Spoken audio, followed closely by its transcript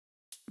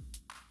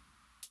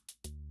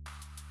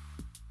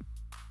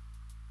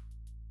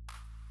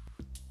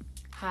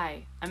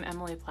Hi, I'm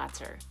Emily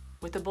Platzer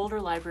with the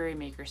Boulder Library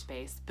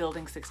Makerspace,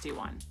 Building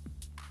 61.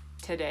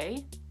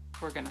 Today,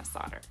 we're gonna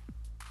solder.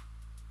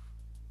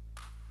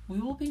 We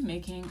will be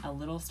making a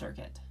little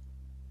circuit.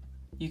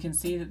 You can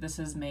see that this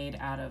is made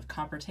out of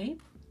copper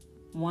tape,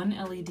 one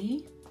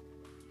LED,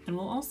 and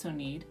we'll also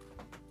need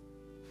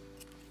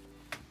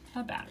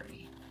a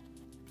battery.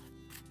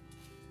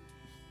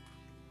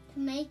 To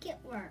make it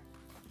work.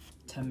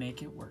 To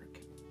make it work.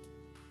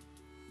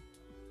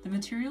 The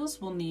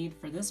materials we'll need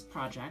for this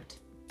project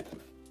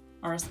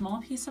are a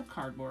small piece of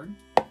cardboard,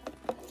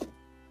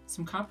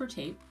 some copper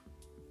tape,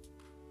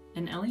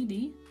 an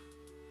LED,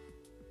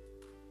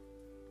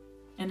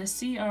 and a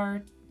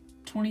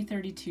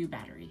CR2032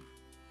 battery.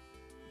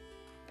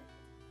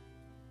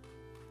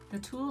 The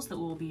tools that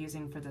we'll be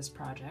using for this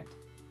project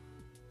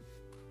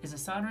is a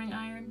soldering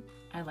iron.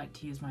 I like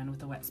to use mine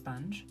with a wet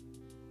sponge,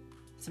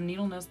 some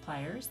needle nose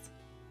pliers,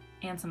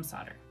 and some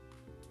solder.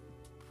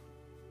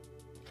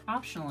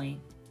 Optionally,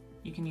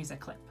 you can use a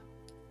clip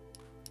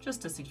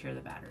just to secure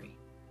the battery.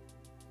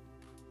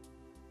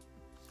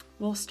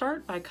 We'll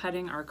start by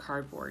cutting our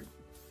cardboard.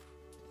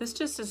 This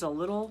just is a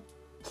little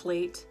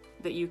plate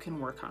that you can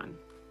work on.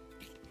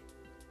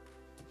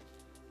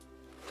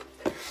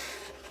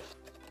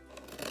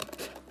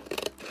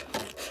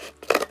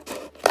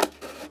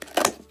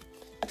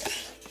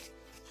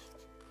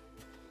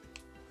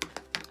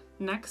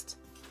 Next,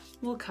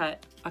 we'll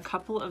cut a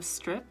couple of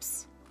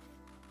strips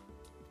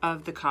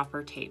of the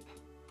copper tape.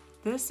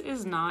 This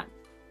is not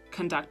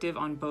conductive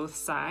on both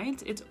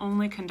sides, it's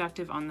only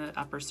conductive on the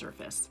upper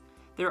surface.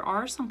 There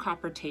are some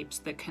copper tapes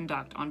that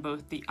conduct on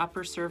both the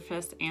upper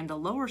surface and the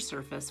lower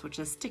surface, which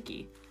is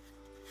sticky.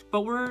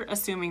 But we're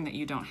assuming that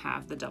you don't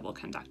have the double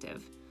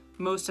conductive.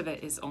 Most of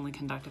it is only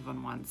conductive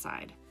on one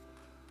side.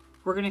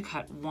 We're gonna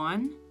cut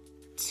 1,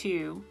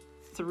 2,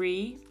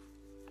 3,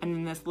 and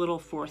then this little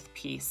fourth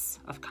piece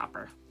of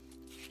copper.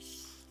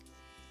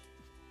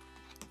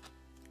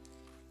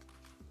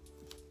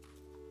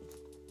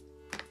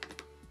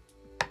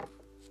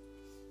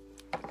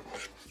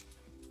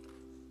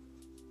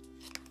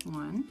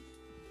 One,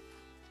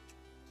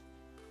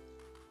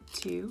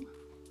 2,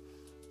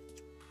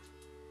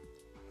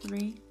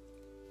 3,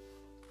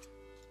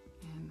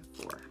 and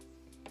 4.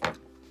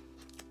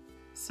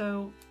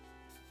 So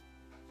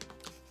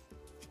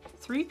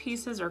 3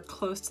 pieces are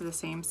close to the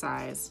same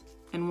size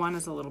and one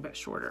is a little bit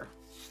shorter.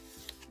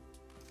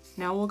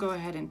 Now we'll go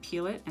ahead and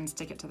peel it and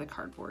stick it to the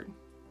cardboard.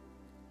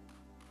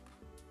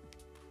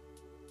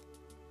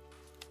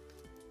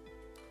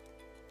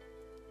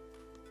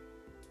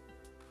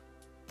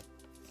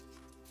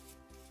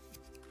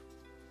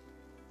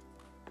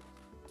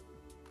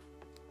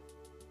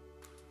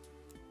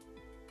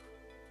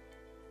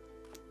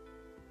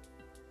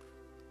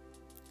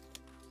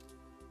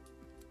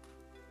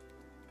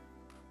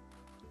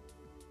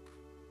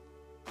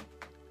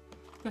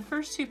 The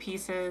first 2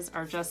 pieces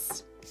are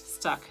just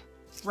stuck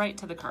right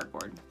to the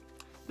cardboard.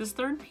 This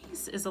third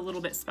piece is a little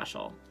bit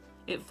special.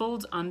 It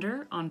folds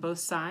under on both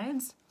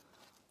sides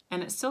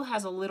and it still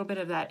has a little bit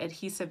of that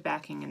adhesive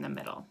backing in the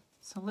middle.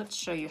 So let's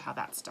show you how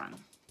that's done.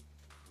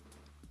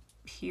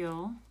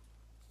 Peel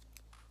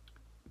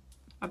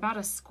about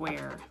a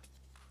square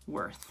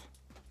worth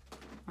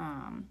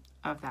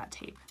of that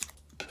tape.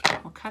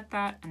 We'll cut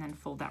that and then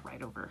fold that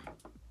right over. We'll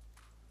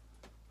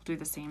do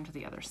the same to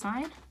the other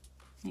side,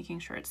 making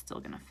sure it's still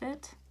gonna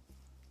fit.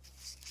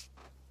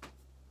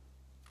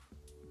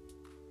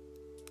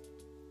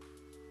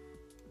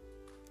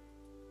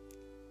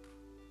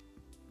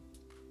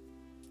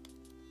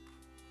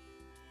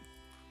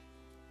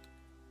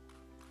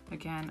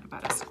 Again,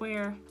 about a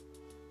square,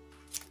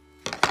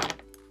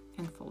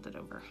 and fold it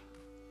over.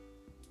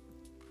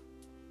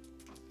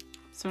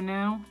 So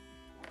now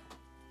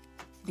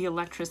the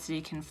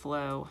electricity can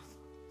flow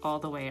all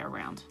the way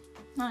around.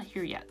 Not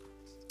here yet.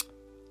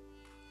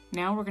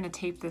 Now we're going to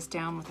tape this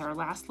down with our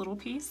last little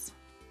piece.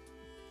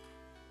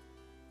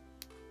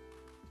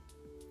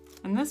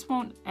 And this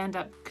won't end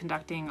up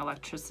conducting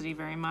electricity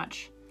very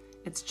much.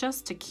 It's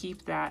just to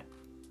keep that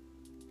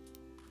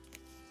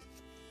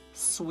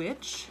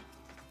switch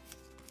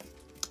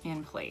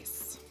in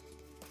place.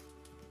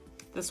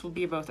 This will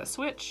be both a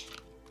switch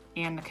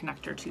and the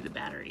connector to the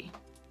battery.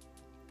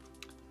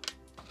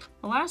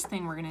 The last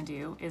thing we're going to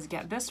do is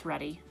get this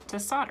ready to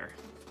solder.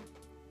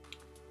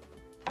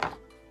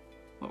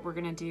 What we're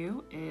going to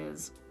do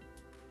is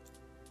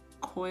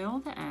coil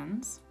the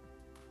ends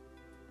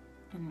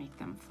and make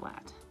them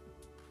flat.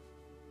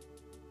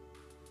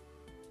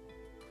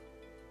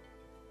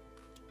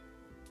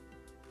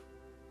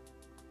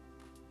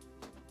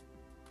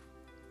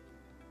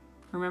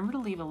 Remember to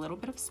leave a little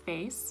bit of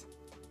space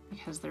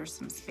because there's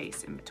some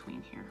space in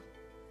between here.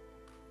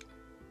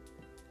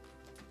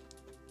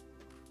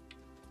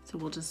 So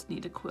we'll just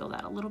need to coil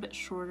that a little bit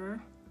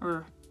shorter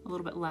or a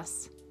little bit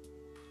less,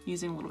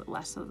 using a little bit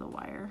less of the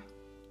wire.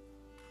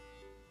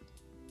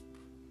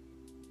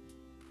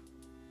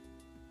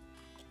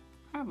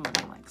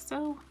 Probably like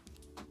so.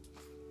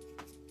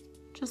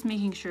 Just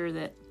making sure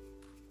that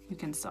you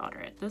can solder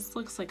it. This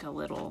looks like a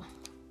little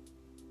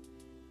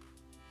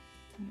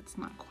It's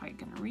not quite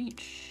gonna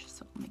reach,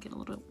 so I'll make it a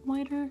little bit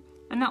wider,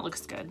 and that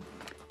looks good.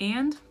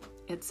 And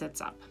it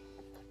sits up,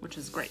 which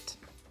is great.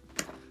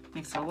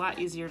 Makes it a lot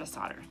easier to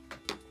solder.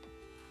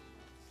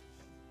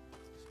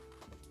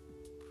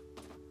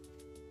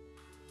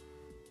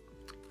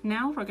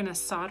 Now we're gonna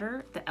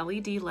solder the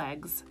LED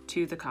legs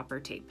to the copper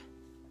tape.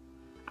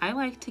 I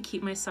like to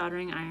keep my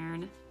soldering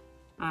iron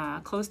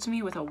close to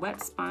me with a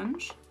wet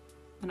sponge,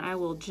 and I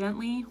will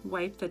gently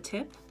wipe the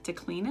tip to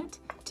clean it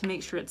to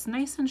make sure it's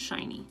nice and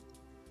shiny.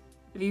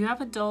 If you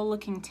have a dull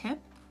looking tip,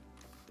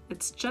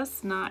 it's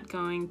just not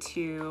going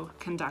to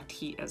conduct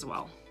heat as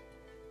well.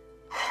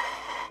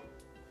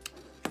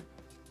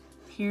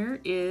 Here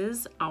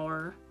is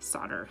our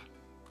solder.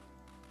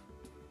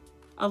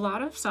 A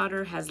lot of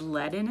solder has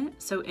lead in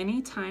it, so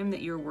anytime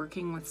that you're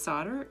working with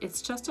solder,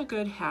 it's just a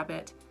good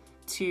habit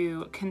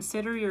to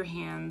consider your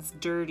hands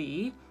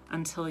dirty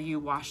until you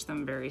wash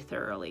them very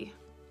thoroughly.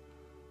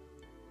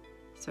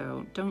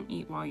 So don't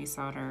eat while you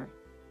solder,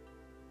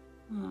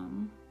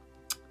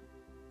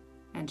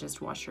 and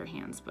just wash your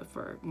hands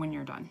when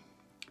you're done.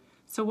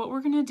 So what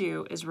we're gonna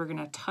do is we're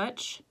gonna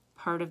touch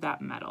part of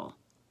that metal.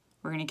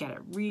 We're gonna get it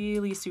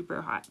really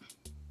super hot.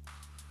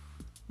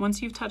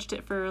 Once you've touched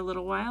it for a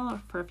little while,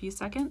 or for a few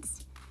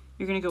seconds,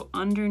 you're gonna go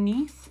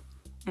underneath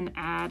and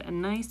add a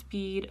nice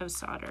bead of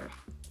solder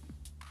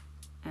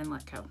and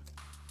let go.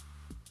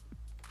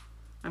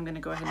 I'm gonna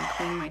go ahead and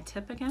clean my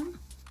tip again,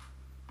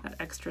 that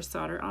extra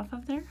solder off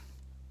of there.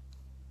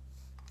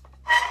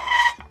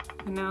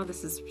 And now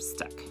this is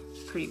stuck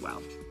pretty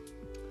well.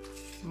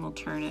 And we'll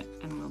turn it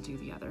and we'll do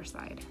the other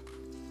side.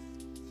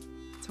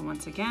 So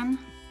once again,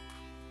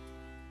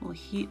 we'll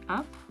heat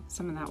up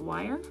some of that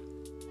wire.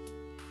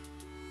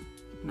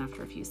 And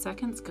after a few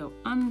seconds, go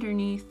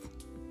underneath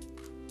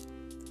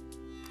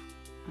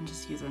and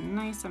just use a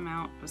nice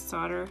amount of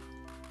solder.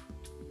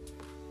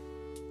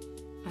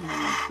 And then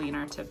we'll clean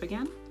our tip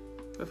again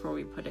before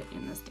we put it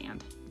in the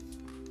stand.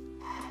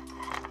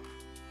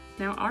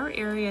 Now our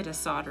area to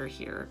solder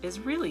here is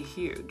really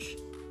huge.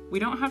 We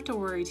don't have to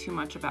worry too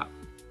much about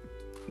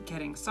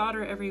getting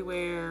solder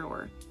everywhere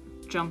or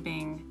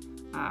jumping,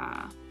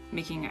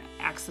 making an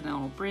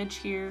accidental bridge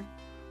here.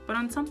 But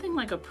on something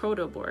like a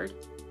proto board,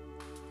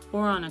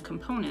 or on a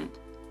component,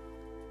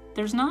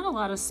 there's not a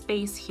lot of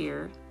space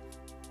here.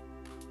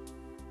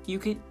 You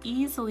could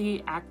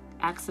easily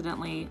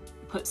accidentally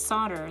put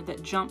solder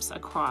that jumps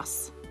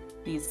across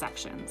these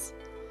sections.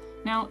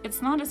 Now,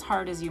 it's not as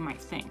hard as you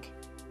might think,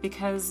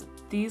 because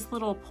these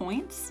little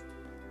points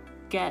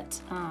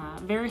get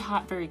very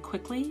hot very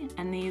quickly,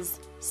 and these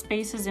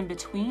spaces in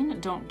between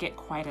don't get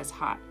quite as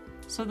hot.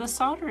 So the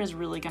solder is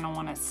really gonna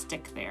wanna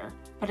stick there,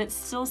 but it's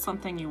still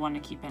something you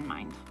wanna keep in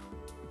mind.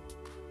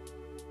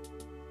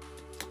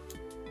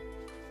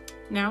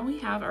 Now we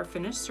have our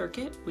finished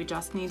circuit, we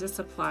just need to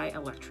supply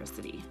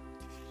electricity.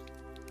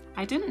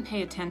 I didn't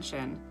pay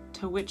attention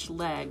to which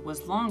leg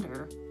was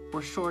longer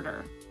or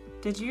shorter.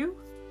 Did you?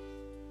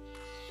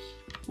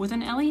 With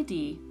an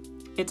LED,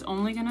 it's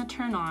only going to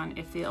turn on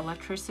if the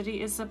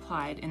electricity is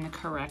supplied in the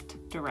correct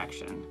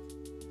direction.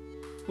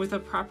 With a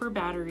proper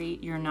battery,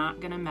 you're not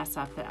going to mess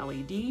up the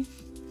LED,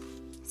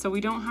 so we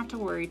don't have to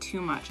worry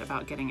too much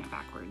about getting it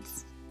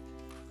backwards.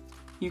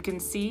 You can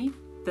see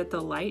that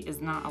the light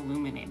is not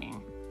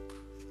illuminating.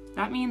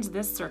 That means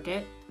this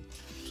circuit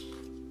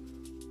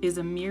is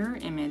a mirror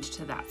image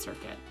to that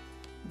circuit.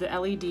 The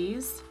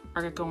LEDs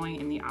are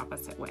going in the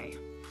opposite way.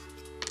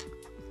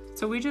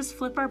 So we just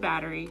flip our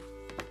battery,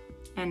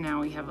 and now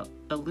we have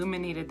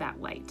illuminated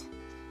that light.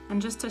 And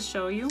just to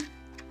show you,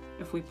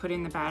 if we put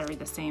in the battery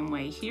the same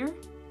way here,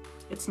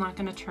 it's not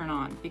going to turn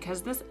on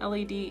because this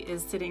LED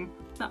is sitting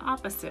the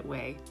opposite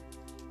way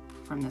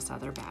from this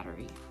other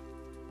battery.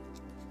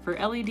 For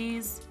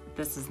LEDs,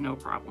 this is no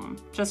problem.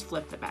 Just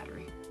flip the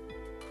battery.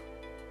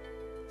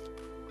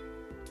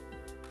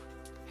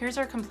 Here's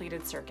our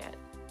completed circuit.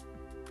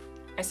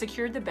 I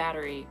secured the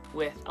battery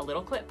with a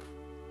little clip.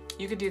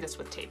 You could do this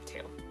with tape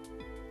too.